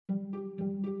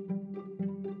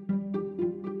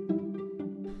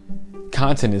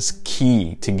content is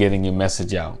key to getting your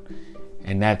message out.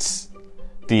 And that's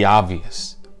the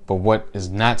obvious. But what is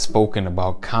not spoken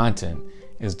about content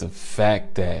is the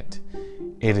fact that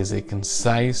it is a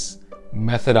concise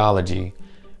methodology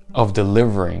of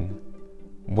delivering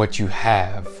what you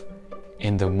have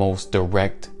in the most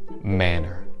direct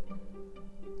manner.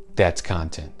 That's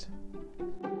content.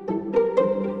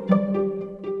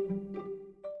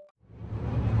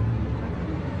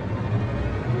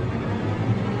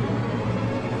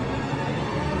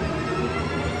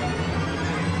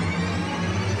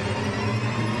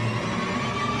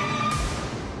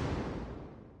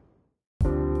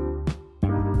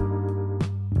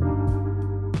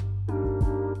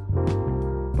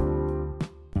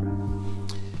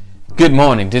 Good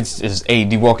morning. This is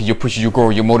A.D. Walker, your pusher, your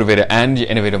grower, your motivator, and your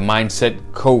innovator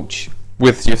mindset coach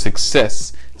with your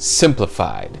Success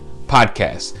Simplified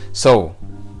podcast. So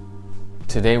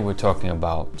today we're talking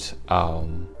about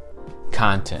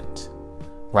content,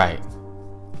 right?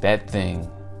 That thing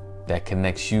that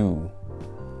connects you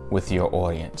with your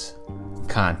audience.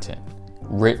 Content,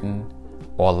 written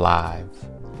or live.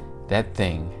 That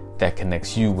thing that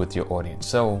connects you with your audience.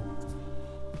 So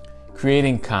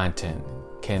creating content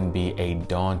can be a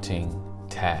daunting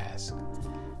task.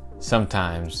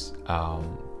 Sometimes,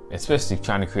 especially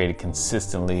trying to create it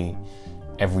consistently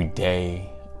every day,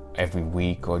 every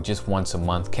week, or just once a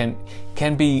month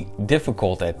can be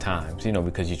difficult at times,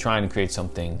 because you're trying to create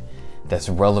something that's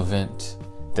relevant,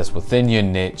 that's within your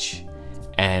niche,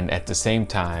 and at the same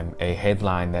time, a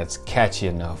headline that's catchy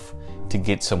enough to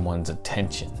get someone's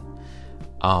attention.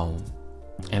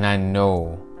 And I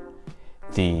know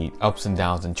the ups and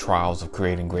downs and trials of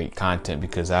creating great content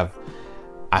because I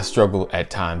struggle at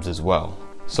times as well.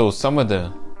 So some of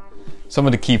the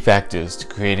key factors to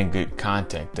creating good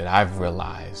content that I've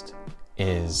realized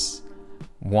is,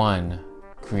 one,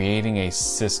 creating a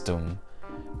system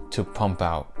to pump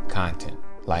out content.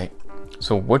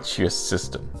 So what's your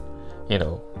system?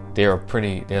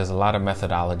 There's a lot of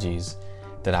methodologies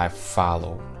that I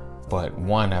follow, but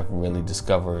one I've really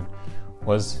discovered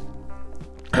was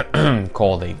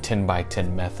called a 10 by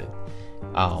 10 method,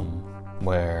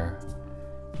 where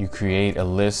you create a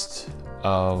list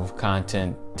of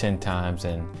content 10 times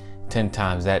and 10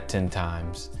 times that 10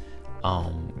 times.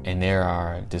 And there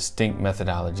are distinct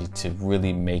methodology to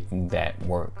really making that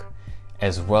work,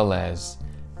 as well as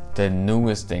the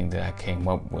newest thing that I came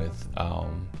up with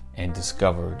and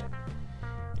discovered.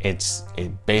 It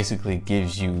basically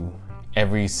gives you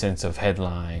every sense of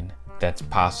headline that's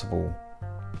possible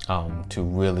to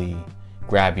really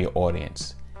grab your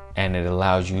audience, and it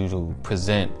allows you to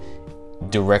present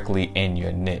directly in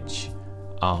your niche.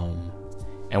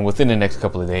 And within the next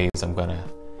couple of days, I'm gonna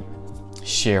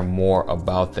share more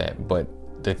about that. But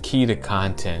the key to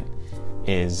content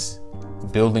is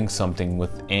building something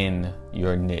within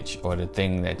your niche, or the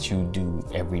thing that you do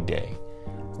every day,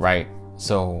 right?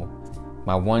 So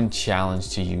my one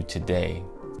challenge to you today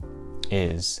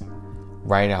is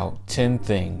write out 10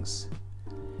 things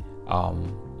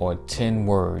or 10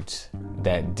 words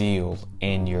that deal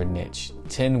in your niche.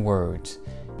 10 words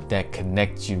that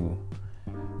connect you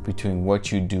between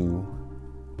what you do,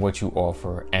 what you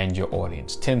offer, and your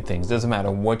audience. 10 things. Doesn't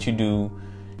matter what you do.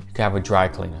 You can have a dry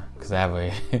cleaner, because I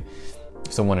have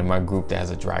someone in my group that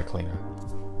has a dry cleaner,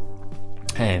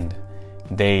 and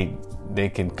they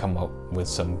can come up with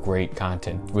some great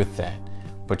content with that.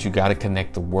 But you got to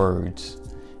connect the words,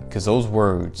 because those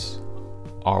words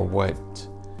are what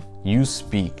you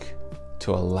speak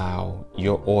to allow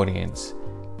your audience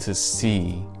to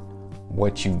see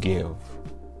what you give.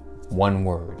 One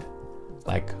word,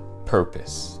 like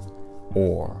purpose,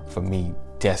 or for me,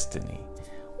 destiny,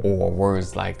 or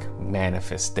words like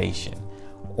manifestation,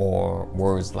 or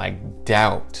words like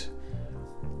doubt,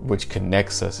 which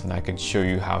connects us, and I can show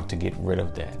you how to get rid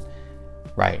of that,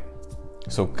 right?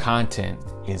 So content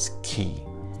is key.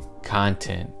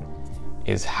 Content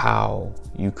is how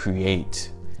you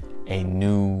create a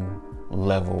new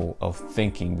level of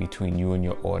thinking between you and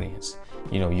your audience.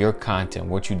 Your content,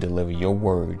 what you deliver, your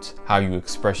words, how you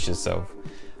express yourself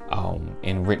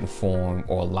in written form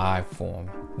or live form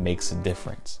makes a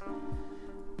difference.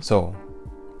 So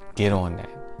get on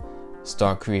that.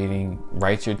 Start creating,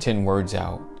 write your 10 words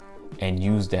out and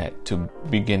use that to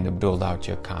begin to build out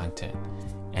your content.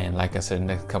 And like I said, in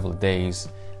the next couple of days,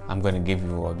 I'm going to give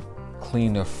you a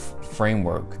cleaner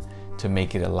framework to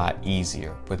make it a lot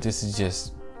easier. But this is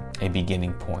just a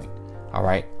beginning point. All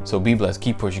right. So be blessed.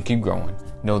 Keep pushing. Keep growing.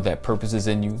 Know that purpose is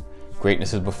in you.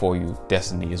 Greatness is before you.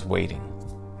 Destiny is waiting.